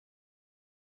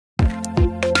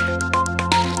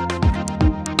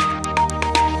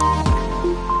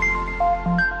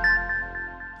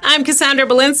I'm Cassandra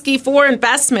Belinsky for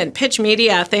Investment Pitch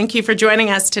Media. Thank you for joining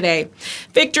us today.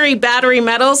 Victory Battery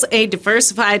Metals, a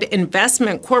diversified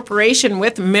investment corporation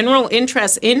with mineral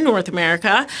interests in North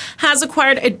America, has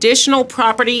acquired additional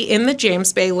property in the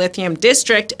James Bay Lithium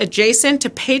District adjacent to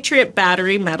Patriot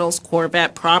Battery Metals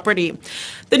Corvette property.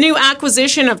 The new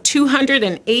acquisition of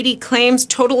 280 claims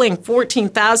totaling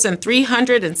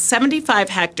 14,375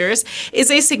 hectares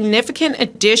is a significant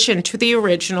addition to the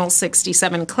original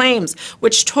 67 claims,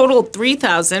 which totaled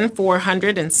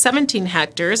 3,417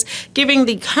 hectares, giving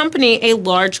the company a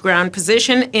large ground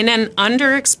position in an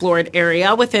underexplored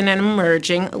area within an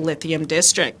emerging lithium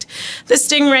district. The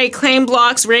Stingray claim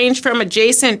blocks range from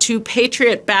adjacent to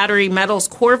Patriot Battery Metals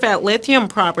Corvette lithium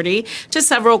property to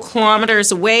several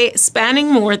kilometers away, spanning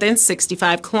more than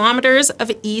 65 kilometers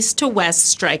of east to west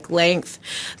strike length.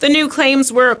 The new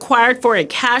claims were acquired for a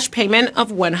cash payment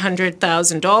of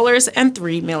 $100,000 and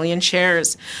 3 million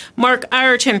shares. Mark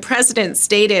Ireton, president,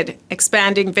 stated,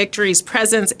 "Expanding Victory's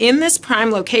presence in this prime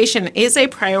location is a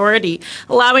priority,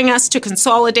 allowing us to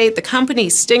consolidate the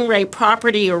company's Stingray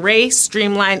property array,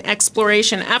 streamline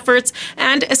exploration efforts,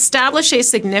 and establish a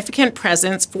significant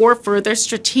presence for further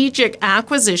strategic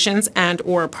acquisitions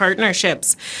and/or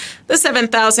partnerships." The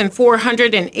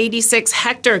 7,486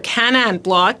 hectare Canaan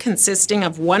block, consisting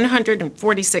of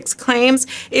 146 claims,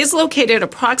 is located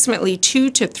approximately 2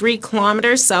 to 3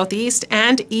 kilometers southeast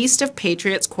and east of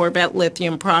Patriot's Corvette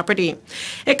lithium property.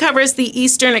 It covers the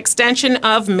eastern extension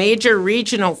of major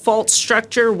regional fault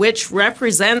structure, which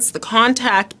represents the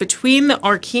contact between the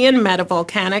Archean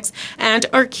metavolcanics and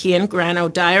Archean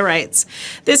granodiorites.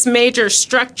 This major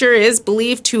structure is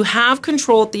believed to have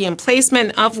controlled the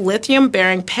emplacement of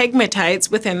lithium-bearing pegmatites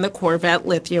within the Corvette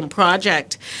lithium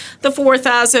project. The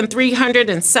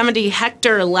 4,370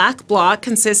 hectare LAC block,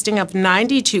 consisting of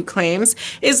 92 claims,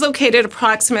 is located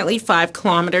approximately 5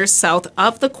 kilometers south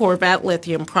of the Corvette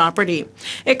lithium property.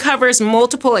 It covers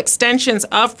multiple extensions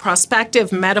of prospective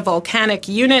metavolcanic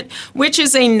unit, which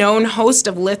is a known host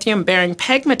of lithium-bearing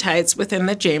pegmatites within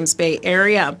the James Bay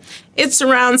area. It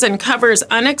surrounds and covers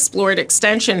unexplored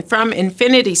extension from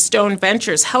Infinity Stone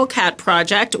Ventures Hellcat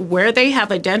project, where they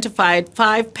have identified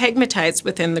 5 pegmatites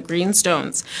within the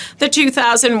greenstones. The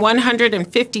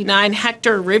 2,159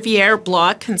 hectare Riviere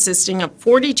block, consisting of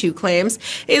 42 claims,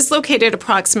 is located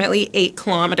approximately 8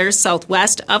 kilometers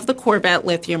southwest of the Corvette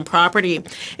lithium property.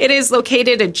 It is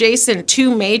located adjacent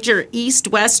to major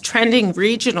east-west trending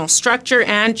regional structure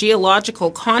and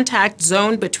geological contact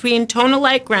zone between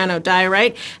tonalite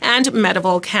granodiorite and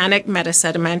metavolcanic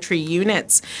metasedimentary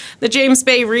units. The James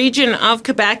Bay region of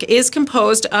Quebec is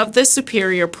composed of the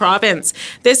Superior Province.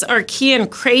 This Archean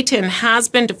craton has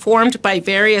been deformed by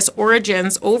various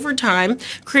origins over time,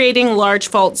 creating large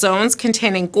fault zones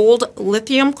containing gold,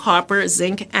 lithium, copper,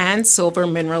 zinc, and silver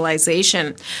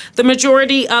mineralization. The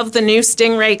majority of the new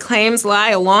Stingray claims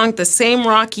lie along the same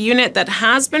rock unit that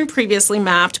has been previously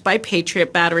mapped by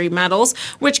Patriot Battery Metals,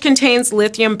 which contains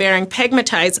lithium-bearing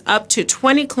pegmatites up to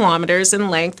 20 kilometers in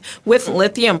length, with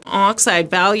lithium oxide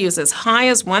values as high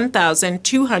as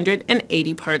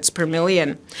 1,280 parts per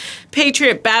million.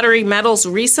 Patriot Battery Metals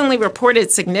recently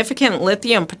reported significant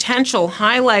lithium potential,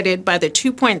 highlighted by the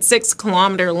 2.6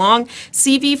 kilometer long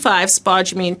CV5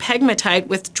 spodumene pegmatite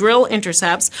with drill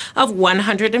intercepts of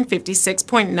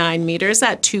 156.9 meters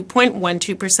at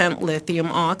 2.12% lithium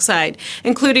oxide,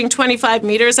 including 25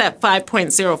 meters at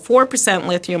 5.04%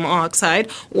 lithium oxide,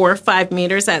 or 5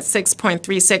 meters at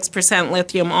 6.36%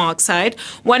 lithium oxide,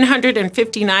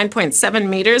 159.7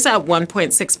 meters at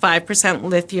 1.65%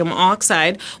 lithium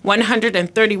oxide,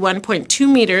 131.2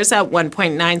 meters at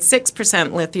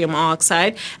 1.96% lithium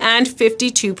oxide, and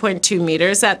 52.2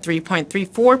 meters at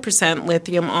 3.34%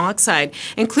 lithium oxide,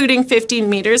 including 15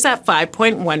 meters at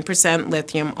 5.1%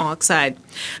 lithium oxide.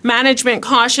 Management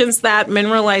cautions that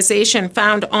mineralization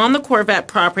found on the Corvette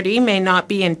property may not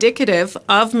be indicative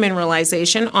of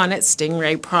mineralization on its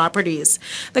Stingray properties.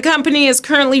 The company is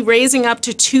currently raising up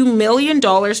to $2 million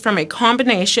from a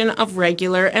combination of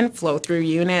regular and flow-through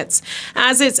units.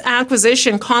 As its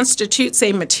acquisition constitutes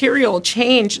a material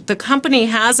change, the company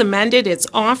has amended its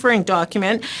offering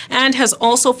document and has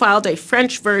also filed a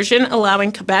French version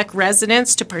allowing Quebec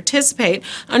residents to participate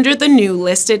under the new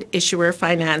listed issuer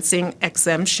financing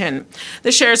exemption.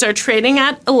 The shares are trading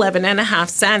at 11.5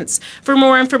 cents. For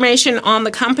more information on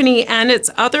the company and its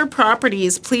other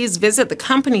properties, please visit the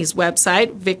company's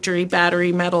website,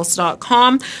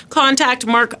 victorybatterymetals.com. Contact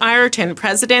Mark Ireton,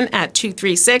 president, at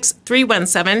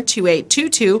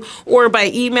 236-317-2822 or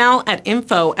by email at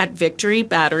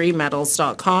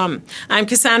info@victorybatterymetals.com. I'm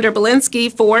Cassandra Belinsky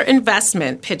for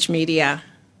Investment Pitch Media.